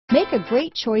Make a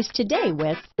great choice today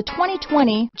with the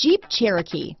 2020 Jeep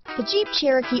Cherokee. The Jeep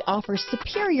Cherokee offers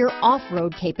superior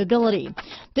off-road capability.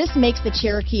 This makes the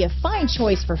Cherokee a fine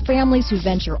choice for families who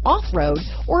venture off-road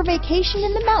or vacation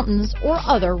in the mountains or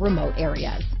other remote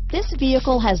areas. This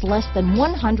vehicle has less than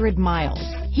 100 miles.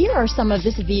 Here are some of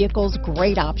this vehicle's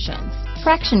great options: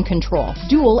 traction control,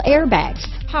 dual airbags,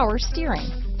 power steering,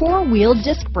 four-wheel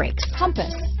disc brakes,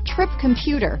 compass, trip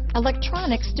computer,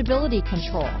 electronic stability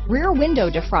control, rear window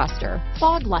defroster,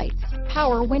 fog lights,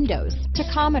 power windows,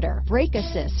 tachometer, brake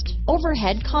assist,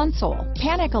 overhead console,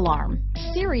 panic alarm,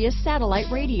 Sirius satellite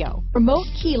radio, remote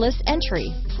keyless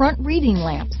entry, front reading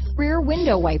lamps, rear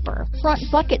window wiper, front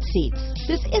bucket seats.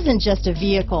 This isn't just a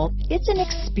vehicle, it's an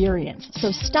experience.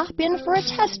 So stop in for a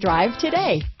test drive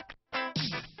today.